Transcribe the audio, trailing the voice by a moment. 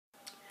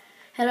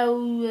Hello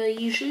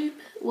YouTube,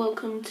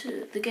 welcome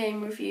to the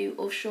game review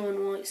of Shaun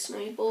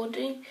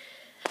Snowboarding.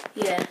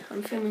 Yeah,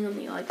 I'm filming on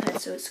the iPad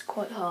so it's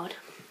quite hard.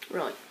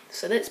 Right,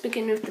 so let's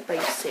begin with the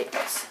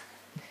basics.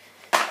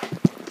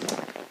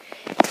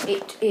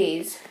 It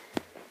is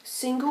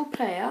single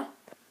player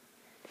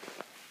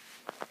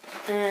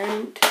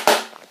and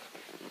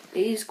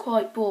it is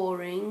quite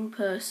boring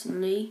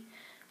personally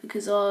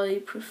because I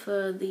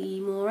prefer the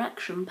more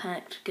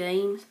action-packed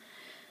games.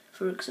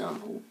 For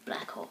example,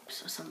 Black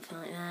Ops or something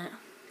like that.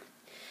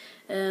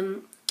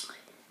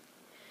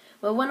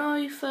 Well, when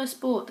I first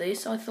bought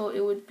this, I thought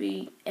it would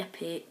be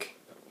epic.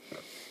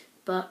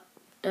 But,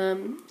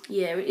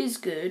 yeah, it is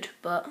good,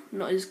 but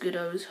not as good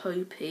as I was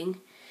hoping.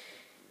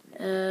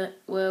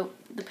 Well,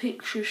 the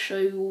pictures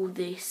show all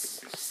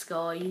this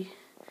sky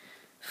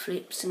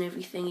flips and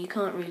everything. You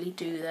can't really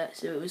do that,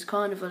 so it was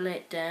kind of a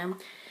letdown.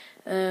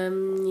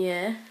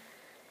 Yeah.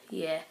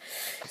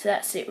 So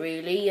that's it,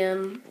 really.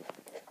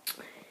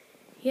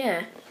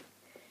 Yeah,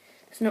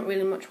 there's not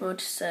really much more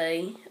to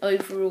say.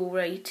 Overall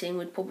rating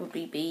would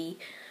probably be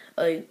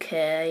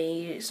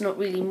okay. It's not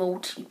really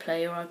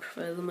multiplayer. I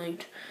prefer the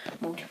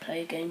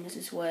multiplayer games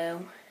as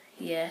well.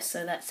 Yeah,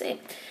 so that's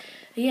it.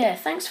 Yeah,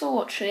 thanks for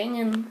watching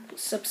and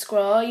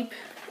subscribe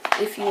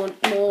if you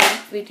want more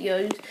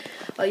videos.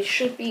 I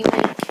should be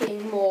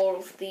making more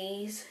of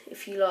these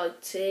if you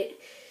liked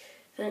it.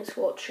 Thanks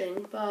for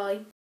watching. Bye.